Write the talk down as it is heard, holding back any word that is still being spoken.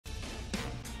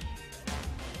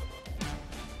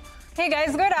Hey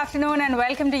guys, good afternoon and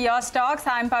welcome to Your Stocks.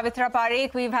 I'm Pavitra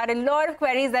Parekh. We've had a lot of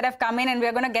queries that have come in and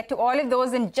we're going to get to all of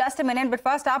those in just a minute. But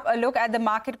first up, a look at the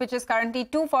market, which is currently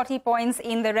 240 points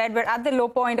in the red. We're at the low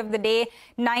point of the day.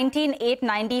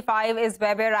 19,895 is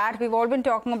where we're at. We've all been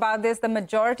talking about this. The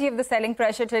majority of the selling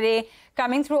pressure today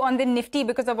coming through on the Nifty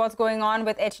because of what's going on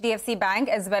with HDFC Bank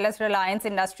as well as Reliance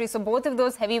Industries. So both of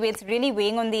those heavyweights really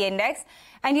weighing on the index.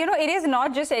 And, you know, it is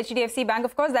not just HDFC Bank.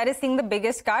 Of course, that is seeing the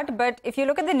biggest cut. But if you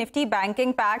look at the Nifty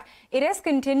banking pack, it has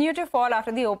continued to fall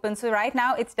after the open. So right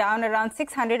now, it's down around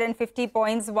 650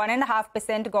 points,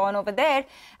 1.5% gone over there.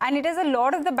 And it is a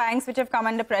lot of the banks which have come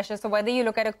under pressure. So whether you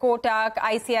look at a Kotak,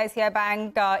 ICICI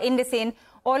Bank, IndusInd,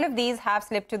 all of these have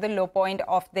slipped to the low point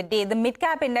of the day. The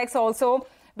mid-cap index also,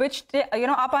 which, you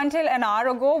know, up until an hour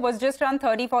ago was just around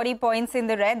 30-40 points in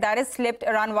the red. That has slipped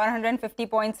around 150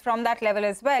 points from that level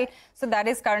as well. So that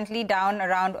is currently down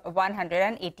around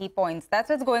 180 points. That's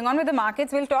what's going on with the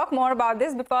markets. We'll talk more about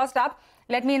this. But first up,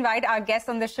 let me invite our guest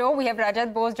on the show. We have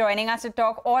Rajat Bose joining us to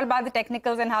talk all about the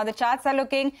technicals and how the charts are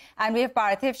looking. And we have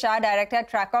Parthiv Shah, Director at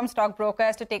Tracom Stock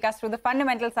Brokers, to take us through the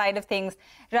fundamental side of things.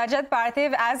 Rajat,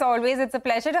 Parthiv, as always, it's a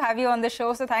pleasure to have you on the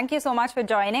show. So thank you so much for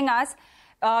joining us.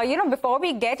 You know, before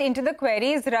we get into the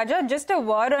queries, Rajat, just a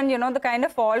word on, you know, the kind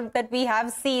of fall that we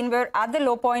have seen. We're at the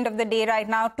low point of the day right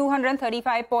now,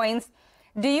 235 points.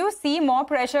 Do you see more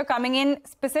pressure coming in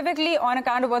specifically on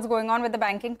account of what's going on with the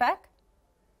banking pack?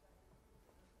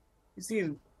 You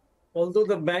see, although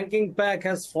the banking pack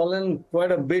has fallen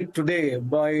quite a bit today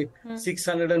by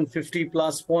 650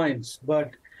 plus points, but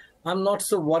I'm not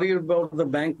so worried about the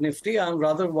bank Nifty. I'm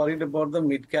rather worried about the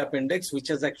mid-cap index, which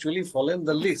has actually fallen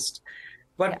the least.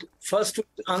 But first, to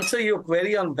answer your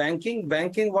query on banking,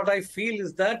 what I feel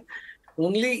is that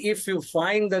only if you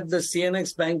find that the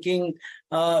CNX bank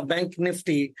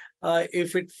Nifty,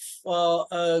 if it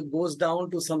goes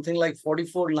down to something like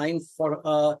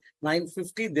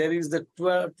 44,950, there is the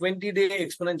 20-day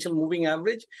exponential moving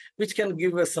average, which can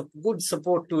give us a good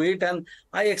support to it. And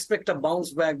I expect a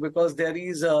bounce back because there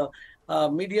is a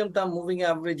medium-term moving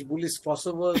average bullish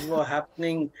crossovers were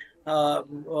happening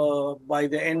by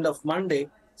the end of Monday.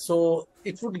 So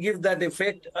it would give that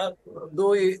effect,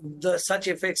 though such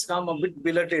effects come a bit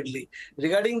belatedly.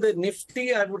 Regarding the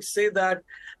Nifty, I would say that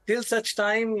till such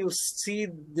time you see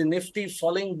the Nifty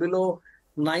falling below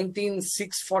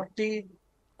 19,640,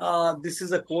 this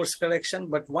is a course correction.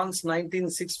 But once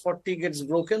 19,640 gets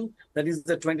broken, that is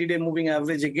the 20-day moving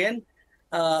average again,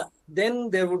 then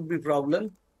there would be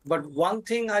problem. But one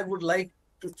thing I would like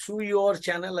to, through your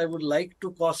channel, I would like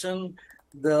to caution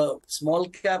the small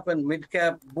cap and mid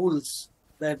cap bulls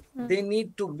that they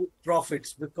need to book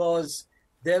profits because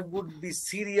there would be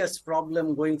serious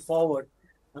problem going forward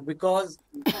because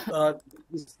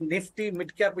this Nifty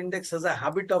mid cap index has a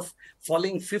habit of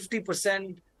falling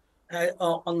 50%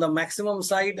 on the maximum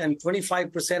side and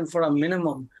 25% for a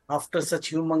minimum after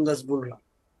such humongous bull run.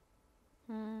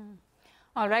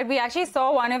 All right. We actually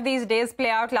saw one of these days play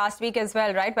out last week as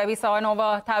well, right? Where we saw an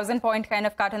over 1,000-point kind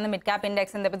of cut in the mid-cap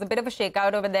index and there was a bit of a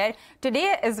shakeout over there.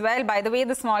 Today as well, by the way,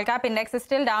 the small-cap index is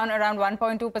still down around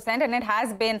 1.2% and it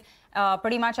has been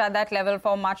pretty much at that level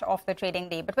for much of the trading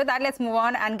day. But with that, let's move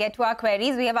on and get to our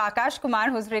queries. We have Akash Kumar,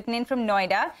 who's written in from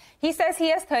Noida. He says he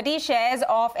has 30 shares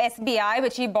of SBI,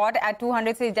 which he bought at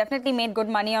 200. So he definitely made good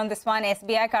money on this one.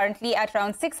 SBI currently at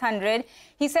around 600.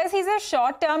 He says he's a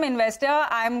short-term investor.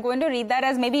 I'm going to read that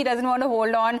as maybe he doesn't want to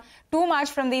hold on too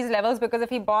much from these levels because if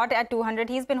he bought at 200,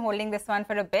 he's been holding this one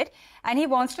for a bit. And he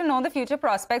wants to know the future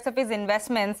prospects of his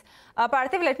investments.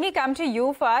 Parthiv, let me come to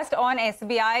you first on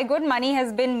SBI. Good money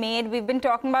has been made. We've been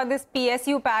talking about this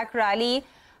PSU pack rally.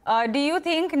 Do you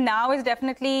think now is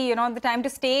definitely, you know, the time to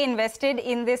stay invested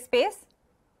in this space?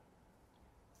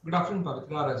 Good afternoon,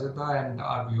 Pavitra, Rajata, and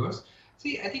our viewers.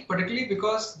 See, I think particularly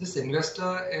because this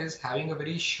investor is having a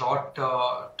very short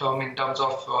term in terms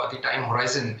of the time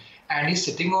horizon, and he's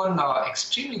sitting on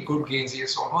extremely good gains. He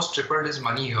has almost tripled his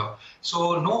money here.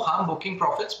 So no harm booking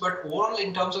profits, but overall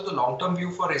in terms of the long-term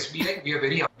view for SBI, we are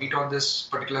very upbeat on this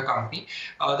particular company.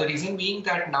 The reason being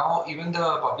that now even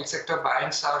the public sector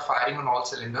banks are firing on all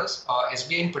cylinders.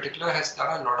 SBI in particular has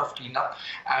done a lot of cleanup,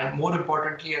 and more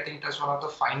importantly, I think it has one of the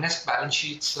finest balance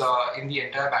sheets in the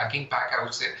entire banking pack, I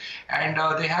would say. And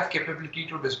they have capability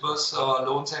to disburse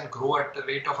loans and grow at the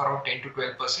rate of around 10 to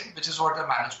 12%, which is what the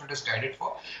management is guided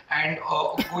for. And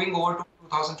going over to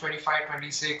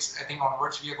 2025-26, I think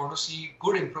onwards, we are going to see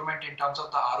good improvement in terms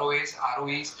of the ROAs,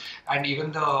 ROEs, and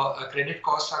even the credit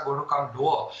costs are going to come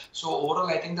lower. So overall,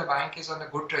 I think the bank is on a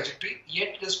good trajectory,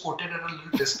 yet it is quoted at a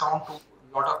little discount to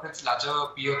a lot of its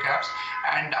larger peer caps.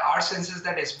 And our sense is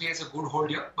that SBI is a good hold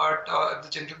here, but if the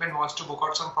gentleman wants to book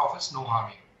out some profits, no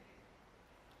harm here.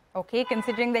 Okay,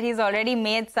 considering that he's already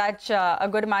made such a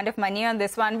good amount of money on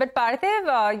this one. But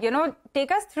Parthiv,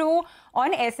 take us through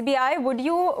on SBI. Would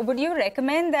you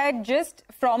recommend that just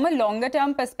from a longer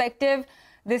term perspective,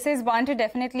 this is one to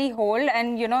definitely hold,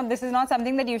 and this is not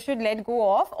something that you should let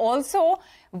go of? Also,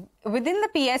 within the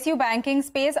PSU banking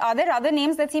space, are there other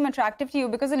names that seem attractive to you?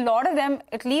 Because a lot of them,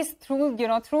 at least through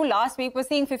last week, were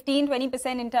seeing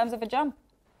 15-20% in terms of a jump.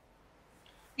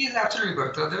 Yes, absolutely,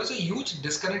 Parthiv. There was a huge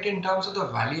disconnect in terms of the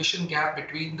valuation gap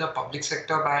between the public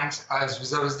sector banks as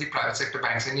vis-a-vis the private sector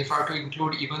banks, and if I were to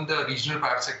include even the regional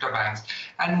private sector banks.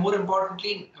 And more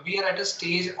importantly, we are at a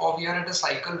stage, or we are at a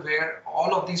cycle where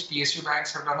all of these PSU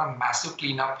banks have done a massive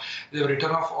cleanup. They've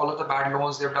written off all of the bad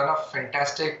loans. They've done a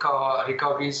fantastic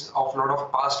recoveries of a lot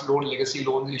of past legacy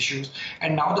loan issues,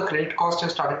 and now the credit costs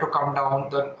have started to come down.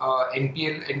 The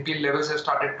NPL levels have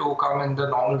started to come in the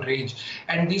normal range,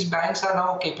 and these banks are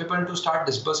now capable to start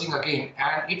disbursing again.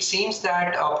 And it seems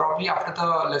that probably after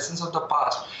the lessons of the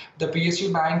past, the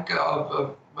PSU bank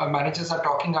managers are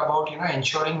talking about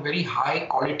ensuring very high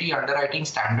quality underwriting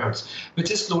standards,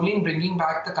 which is slowly bringing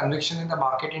back the conviction in the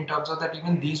market in terms of that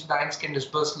even these banks can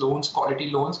disburse loans, quality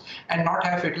loans, and not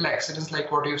have fatal accidents like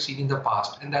what you've seen in the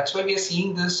past. And that's why we are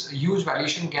seeing this huge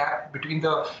valuation gap between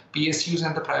the PSUs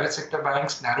and the private sector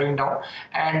banks narrowing down.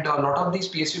 And a lot of these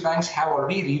PSU banks have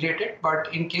already re-rated, but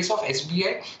in case of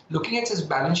SBI, looking at its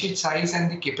balance sheet size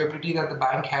and the capability that the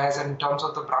bank has, and in terms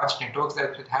of the branch networks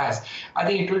that it has, I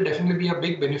think it will definitely be a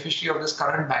big beneficiary of this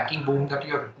current banking boom that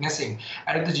you are witnessing.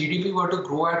 And if the GDP were to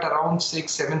grow at around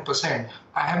 6-7%,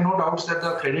 I have no doubts that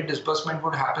the credit disbursement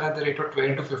would happen at the rate of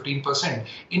 12 to 15%,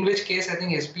 in which case I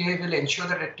think SBI will ensure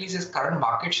that at least its current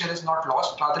market share is not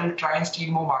lost, rather it will try and steal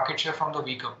more market share from the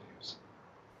weaker players.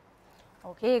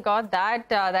 Okay, got that.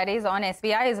 That is on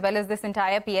SBI as well as this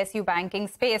entire PSU banking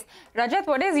space. Rajat,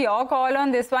 what is your call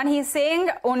on this one? He's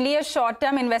saying only a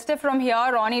short-term investor from here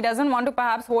on. He doesn't want to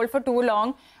perhaps hold for too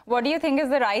long. What do you think is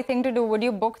the right thing to do? Would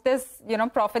you book this,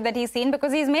 profit that he's seen?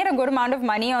 Because he's made a good amount of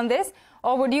money on this.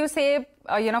 Or would you say,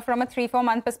 from a 3-4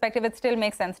 month perspective, it still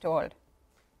makes sense to hold?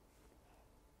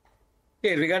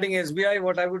 Okay, regarding SBI,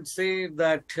 what I would say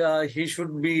that he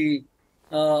should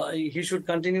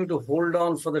continue to hold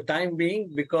on for the time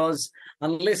being, because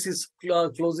unless it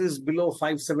closes below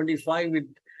 575, it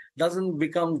doesn't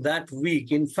become that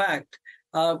weak. In fact,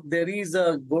 there is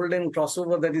a golden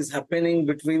crossover that is happening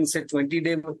between, say,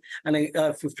 20-day and a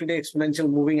 50-day exponential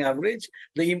moving average.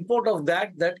 The import of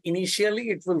that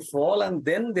initially it will fall, and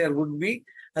then there would be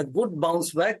a good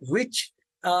bounce back, which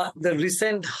the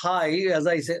recent high, as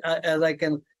I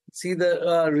can see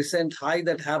the recent high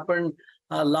that happened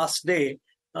last day,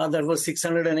 that was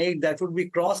 608, that would be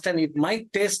crossed, and it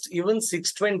might test even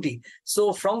 620.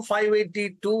 So from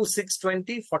 580 to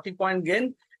 620, 40-point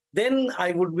gain, then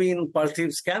I would be in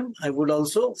Parthiv scam. I would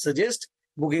also suggest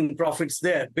booking profits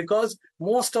there, because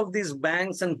most of these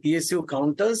banks and PSU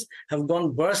counters have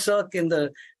gone berserk in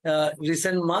the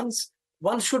recent months.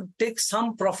 One should take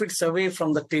some profits away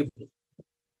from the table.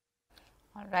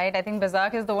 All right. I think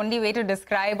berserk is the only way to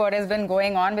describe what has been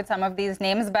going on with some of these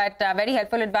names, but very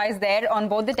helpful advice there on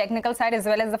both the technical side as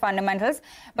well as the fundamentals.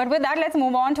 But with that, let's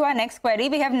move on to our next query.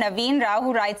 We have Naveen Rao,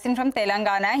 who writes in from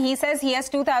Telangana. He says he has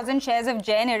 2,000 shares of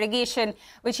Jain Irrigation,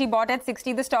 which he bought at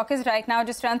 60. The stock is right now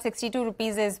just around 62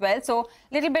 rupees as well. So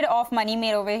a little bit of money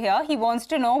made over here. He wants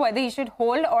to know whether he should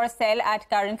hold or sell at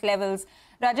current levels.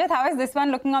 Rajat, how is this one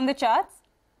looking on the charts?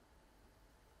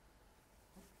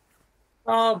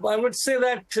 I would say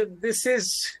that this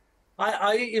is,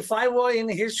 if I were in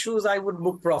his shoes, I would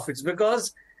book profits,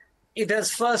 because it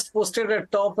has first posted a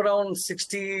top around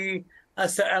 60,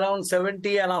 around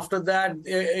 70, and after that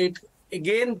it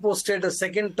again posted a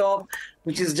second top,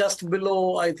 which is just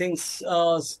below, I think,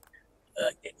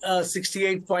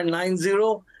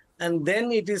 68.90, and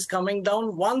then it is coming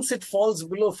down. Once it falls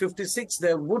below 56,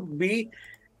 there would be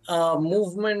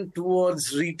movement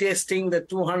towards retesting the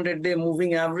 200-day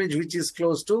moving average, which is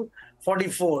close to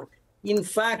 44. In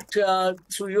fact,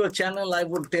 through your channel, I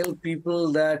would tell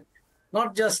people that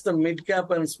not just the mid cap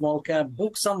and small cap,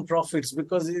 book some profits,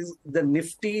 because the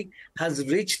Nifty has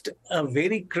reached a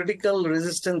very critical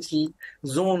resistance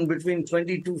zone between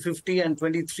 2250 and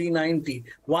 2390.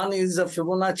 One is a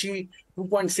Fibonacci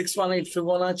 2.618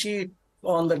 Fibonacci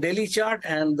on the daily chart,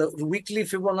 and the weekly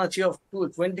Fibonacci of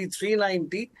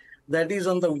 2390, that is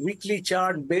on the weekly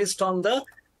chart, based on the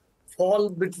fall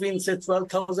between, say,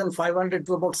 12,500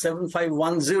 to about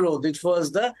 7,510, which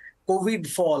was the COVID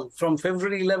fall from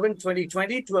February 11,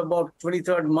 2020 to about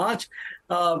 23rd March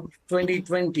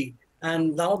 2020.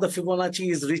 And now the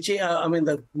Fibonacci is reaching,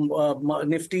 the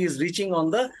Nifty is reaching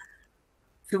on the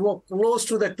close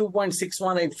to the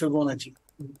 2.618 Fibonacci.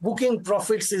 booking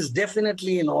profits is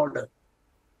definitely in order.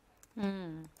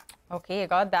 Okay,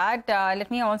 got that. Let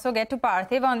me also get to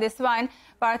Parthiv on this one.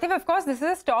 Parthiv, of course, this is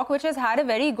a stock which has had a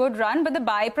very good run, but the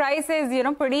buy price is,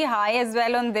 pretty high as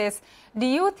well on this. Do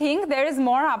you think there is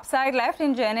more upside left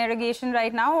in Gen Irrigation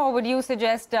right now, or would you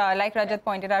suggest, like Rajat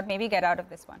pointed out, maybe get out of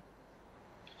this one?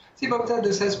 See, Bhavita,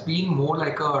 this has been more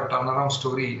like a turnaround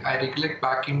story. I recollect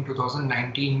back in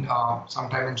 2019,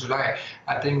 sometime in July,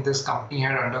 I think this company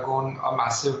had undergone a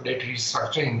massive debt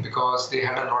restructuring because they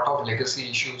had a lot of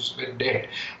legacy issues with debt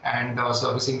and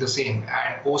servicing the same.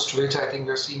 And post which, I think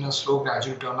we've seen a slow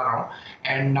gradual turnaround.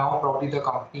 And now probably the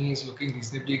company is looking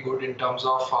reasonably good in terms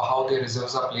of how their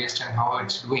reserves are placed and how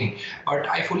it's doing. But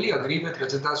I fully agree with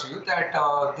Rajata's view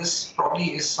that this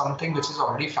probably is something which is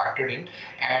already factored in,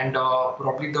 and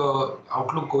probably the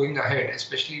outlook going ahead,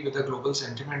 especially with the global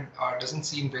sentiment, doesn't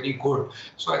seem very good.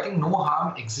 So I think no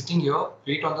harm exiting here,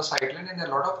 wait on the sideline, and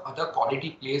there are a lot of other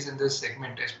quality plays in this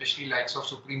segment, especially likes of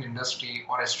Supreme Industry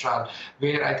or Astral,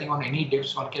 where I think on any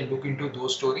dips one can look into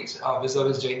those stories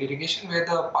vis-a-vis Jain Irrigation, where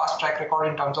the past track record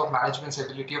in terms of management's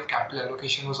ability of capital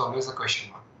allocation was always a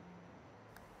question mark.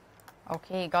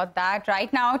 Okay, got that.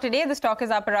 Right now, today, the stock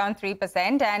is up around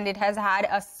 3% and it has had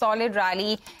a solid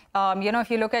rally. If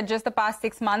you look at just the past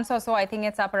 6 months or so, I think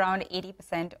it's up around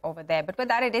 80% over there. But with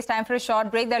that, it is time for a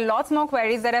short break. There are lots more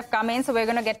queries that have come in, so we're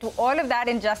going to get to all of that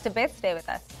in just a bit. Stay with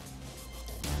us.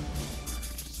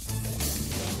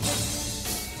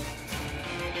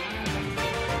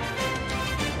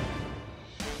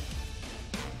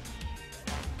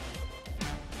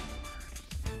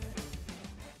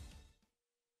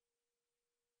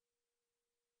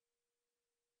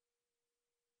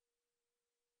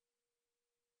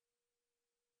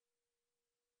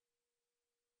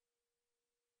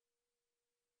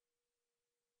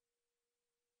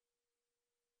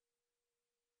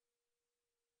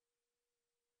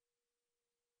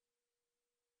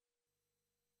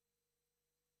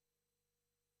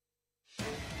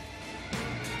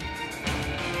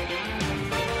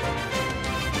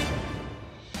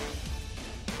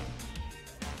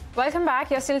 Welcome back.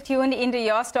 You're still tuned into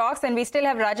Your Stocks, and we still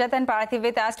have Rajat and Parthiv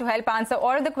with us to help answer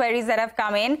all of the queries that have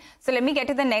come in. So let me get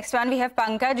to the next one. We have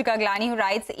Pankaj Gaglani who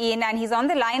writes in, and he's on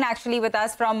the line actually with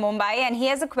us from Mumbai, and he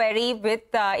has a query with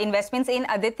investments in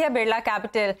Aditya Birla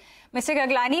Capital. Mr.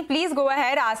 Gaglani, please go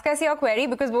ahead, ask us your query,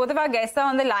 because both of our guests are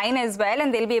on the line as well,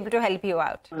 and they'll be able to help you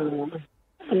out.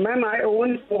 Ma'am, I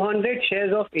own 400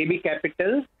 shares of AB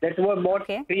Capital that were bought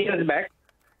 3 years back.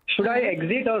 Should I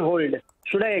exit or hold?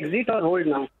 Should I exit or hold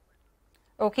now?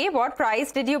 Okay, what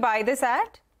price did you buy this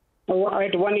at?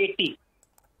 At 180.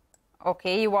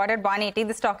 Okay, you bought at 180.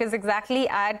 The stock is exactly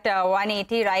at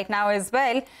 180 right now as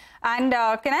well. And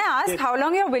can I ask how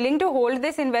long you're willing to hold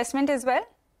this investment as well?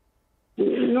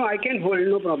 No, I can hold,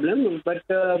 no problem. But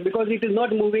because it is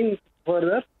not moving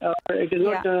further, it is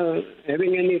not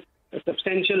having any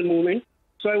substantial movement.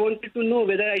 So I wanted to know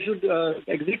whether I should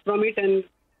exit from it and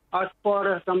ask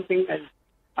for something else,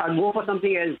 or go for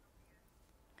something else.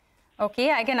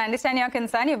 Okay, I can understand your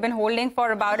concern. You've been holding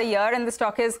for about a year and the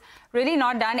stock has really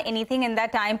not done anything in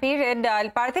that time period.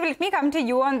 Parthiv, let me come to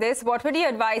you on this. What would you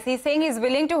advise? He's saying he's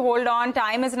willing to hold on.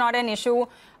 Time is not an issue.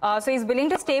 So he's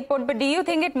willing to stay put. But do you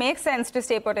think it makes sense to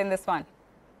stay put in this one?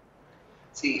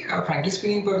 See, frankly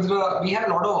speaking, Pavitra, we have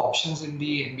a lot of options in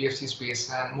the NBFC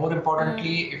space, and more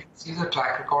importantly, if you see the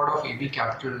track record of AB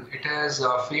Capital, it has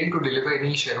failed to deliver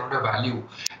any shareholder value.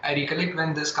 I recollect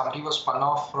when this company was spun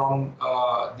off from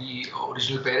the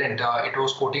original parent, it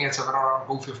was quoting at somewhere around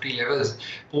 250 levels,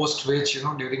 post which,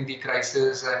 during the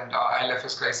crisis and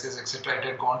IL&FS crisis, etc., it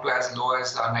had gone to as low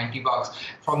as 90 bucks.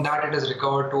 From that, it has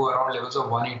recovered to around levels of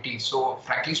 180. So,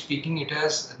 frankly speaking, it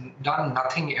has done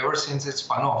nothing ever since it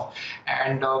spun off.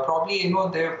 And probably,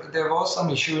 there was some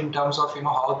issue in terms of,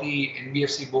 how the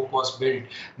NBFC book was built,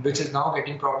 which is now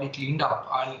getting probably cleaned up.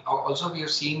 And also we have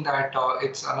seen that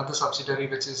it's another subsidiary,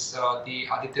 which is the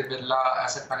Aditya Birla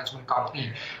Asset Management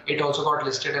Company. It also got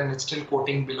listed and it's still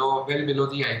quoting well below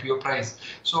the IPO price.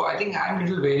 So I think I'm a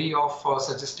little wary of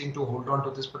suggesting to hold on to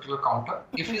this particular counter.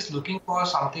 If he's looking for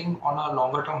something on a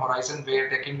longer term horizon where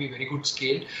there can be very good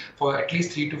scale for at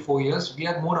least 3 to 4 years, we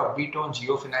are more upbeat on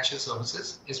Jio Financial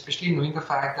Services, especially knowing the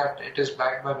fact that it is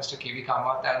backed by Mr. KV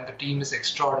Kamath and the team is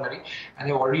extraordinary, and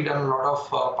they've already done a lot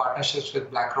of partnerships with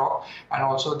BlackRock, and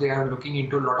also they are looking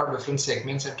into a lot of different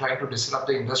segments and trying to disrupt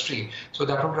the industry. So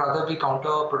that would rather be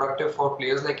counterproductive for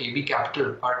players like AB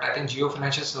Capital, but I think Jio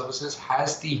Financial Services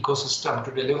has the ecosystem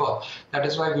to deliver. That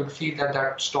is why we would feel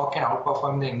that stock can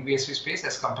outperform the NBFC space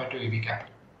as compared to AB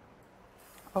Capital.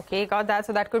 Okay, got that.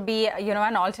 So that could be,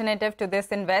 an alternative to this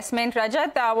investment.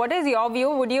 Rajat, what is your view?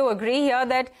 Would you agree here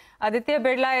that Aditya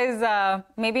Birla is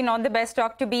maybe not the best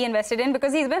stock to be invested in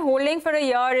because he's been holding for a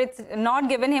year? It's not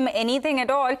given him anything at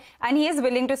all, and he is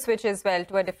willing to switch as well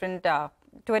to a different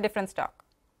stock.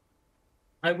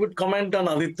 I would comment on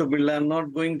Aditya Birla. I'm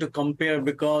not going to compare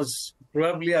because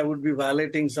probably I would be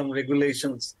violating some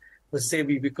regulations for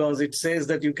SEBI because it says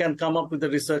that you can come up with a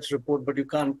research report, but you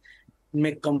can't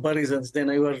make comparisons. Then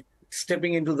you are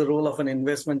stepping into the role of an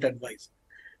investment advisor.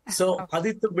 So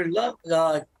Aditya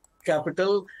Birla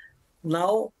Capital,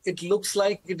 now it looks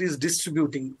like it is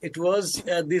distributing. It was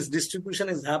this distribution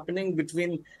is happening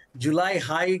between July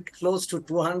high close to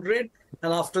 200,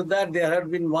 and after that there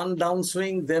had been one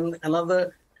downswing, then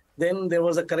another. Then there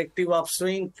was a corrective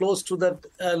upswing close to that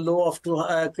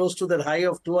close to that high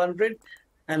of 200,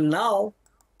 and now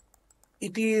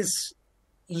it is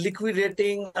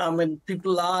liquidating. I mean,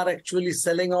 people are actually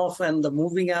selling off, and the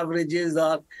moving averages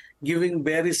are giving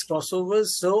bearish crossovers.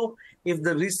 So, if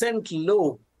the recent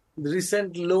low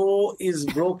is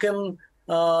broken,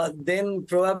 then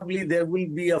probably there will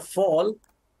be a fall.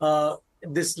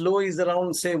 This low is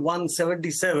around, say,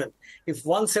 177. If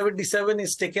 177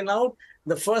 is taken out,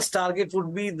 the first target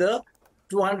would be the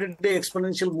 200-day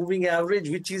exponential moving average,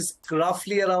 which is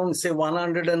roughly around, say,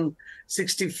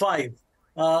 165.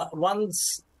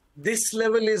 Once this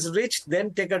level is reached,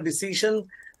 then take a decision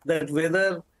that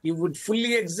whether you would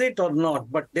fully exit or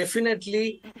not, but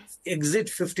definitely exit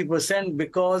 50%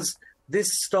 because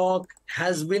this stock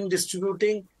has been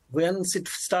distributing. Once it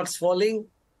starts falling,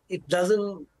 it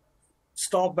doesn't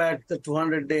stop at the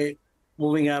 200-day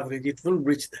moving average. It will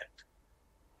breach that.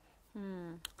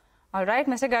 All right,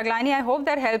 Mr. Gaglani, I hope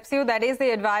that helps you. That is the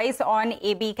advice on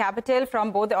AB Capital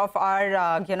from both of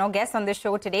our, guests on this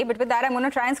show today. But with that, I'm going to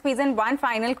try and squeeze in one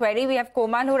final query. We have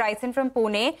Komal who writes in from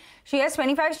Pune. She has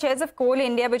 25 shares of Coal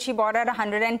India, which she bought at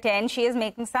 110. She is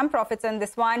making some profits on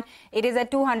this one. It is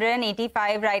at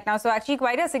 285 right now. So actually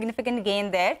quite a significant gain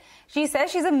there. She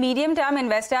says she's a medium-term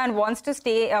investor and wants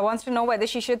to know whether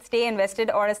she should stay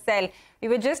invested or sell. We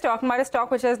were just talking about a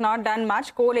stock which has not done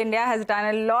much. Coal India has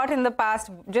done a lot in the past,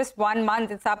 just 1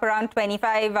 month. It's up around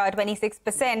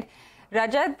 26%.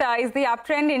 Rajat, is the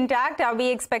uptrend intact? Are we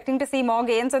expecting to see more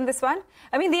gains on this one?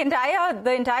 I mean, the entire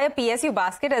PSU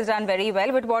basket has done very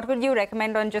well, but what would you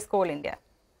recommend on just Coal India?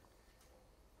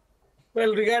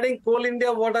 Well, regarding Coal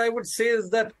India, what I would say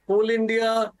is that Coal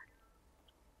India,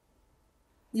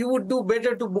 you would do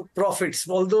better to book profits.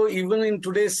 Although even in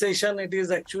today's session, it is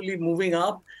actually moving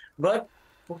up. But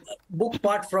book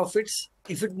part profits.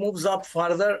 If it moves up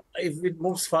further,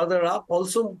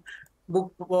 also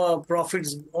book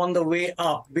profits on the way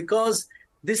up, because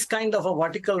this kind of a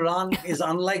vertical run is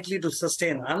unlikely to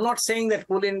sustain. I'm not saying that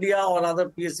Coal India or other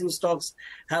PSU stocks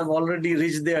have already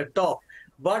reached their top,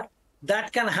 but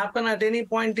that can happen at any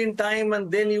point in time, and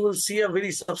then you will see a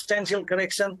very substantial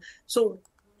correction. So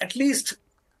at least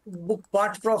book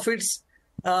part profits,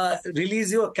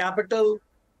 release your capital,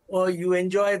 or you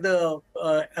enjoy the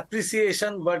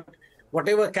appreciation, but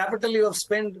whatever capital you have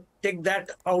spent, take that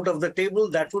out of the table.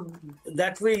 That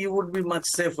way you would be much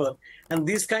safer. And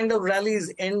these kind of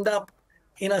rallies end up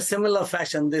in a similar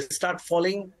fashion. They start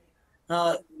falling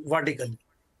vertically.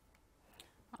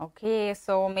 Okay,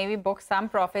 so maybe book some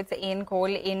profits in Coal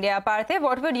India. Parthiv,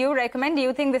 what would you recommend? Do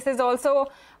you think this is also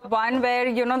one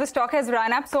where, the stock has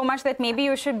run up so much that maybe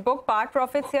you should book part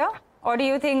profits here? Or do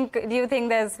you think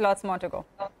there's lots more to go?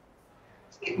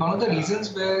 One of the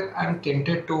reasons where I'm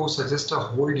tempted to suggest a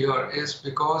hold here is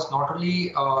because not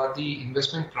only the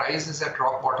investment price is at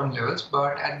rock bottom levels,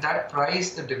 but at that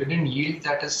price, the dividend yield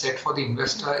that is set for the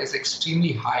investor is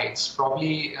extremely high. It's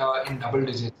probably in double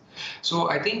digits. So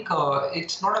I think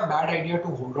it's not a bad idea to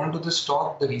hold on to the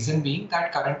stock. The reason being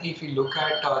that currently, if you look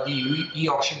at the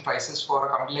e-auction prices for a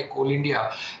company like Coal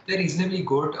India, they're reasonably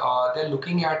good. They're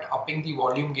looking at upping the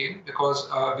volume game because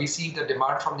we see the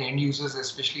demand from the end users,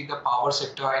 especially the power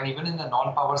sector and even in the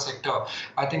non-power sector.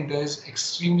 I think there's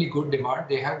extremely good demand.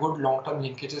 They have good long-term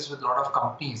linkages with a lot of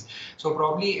companies. So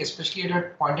probably, especially at a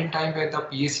point in time where the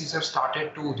PSUs have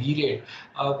started to re-rate,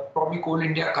 probably Coal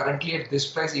India currently at this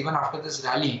price, even after this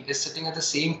rally, is sitting at the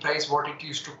same price what it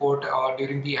used to quote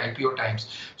during the IPO times.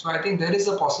 So I think there is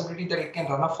a possibility that it can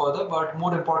run up further, but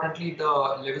more importantly, the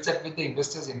levels at which the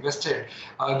investors invested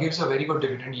gives a very good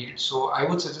dividend yield. So I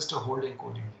would suggest a hold in Coal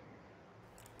India.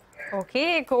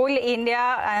 Okay, Coal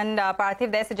India and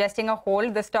Parthiv, they're suggesting a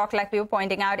hold. The stock, like we were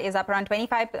pointing out, is up around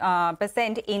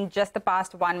 25% in just the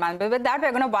past 1 month. But with that,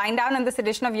 we're going to wind down on this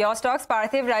edition of Your Stocks.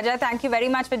 Parthiv, Raja, thank you very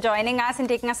much for joining us and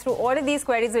taking us through all of these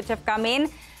queries which have come in.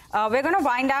 We're going to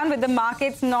wind down with the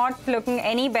markets not looking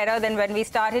any better than when we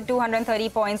started. 230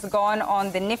 points gone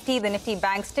on the Nifty. The Nifty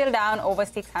Bank still down over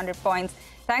 600 points.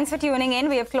 Thanks for tuning in.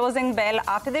 We have closing bell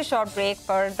after this short break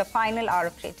for the final hour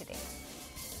of trade today.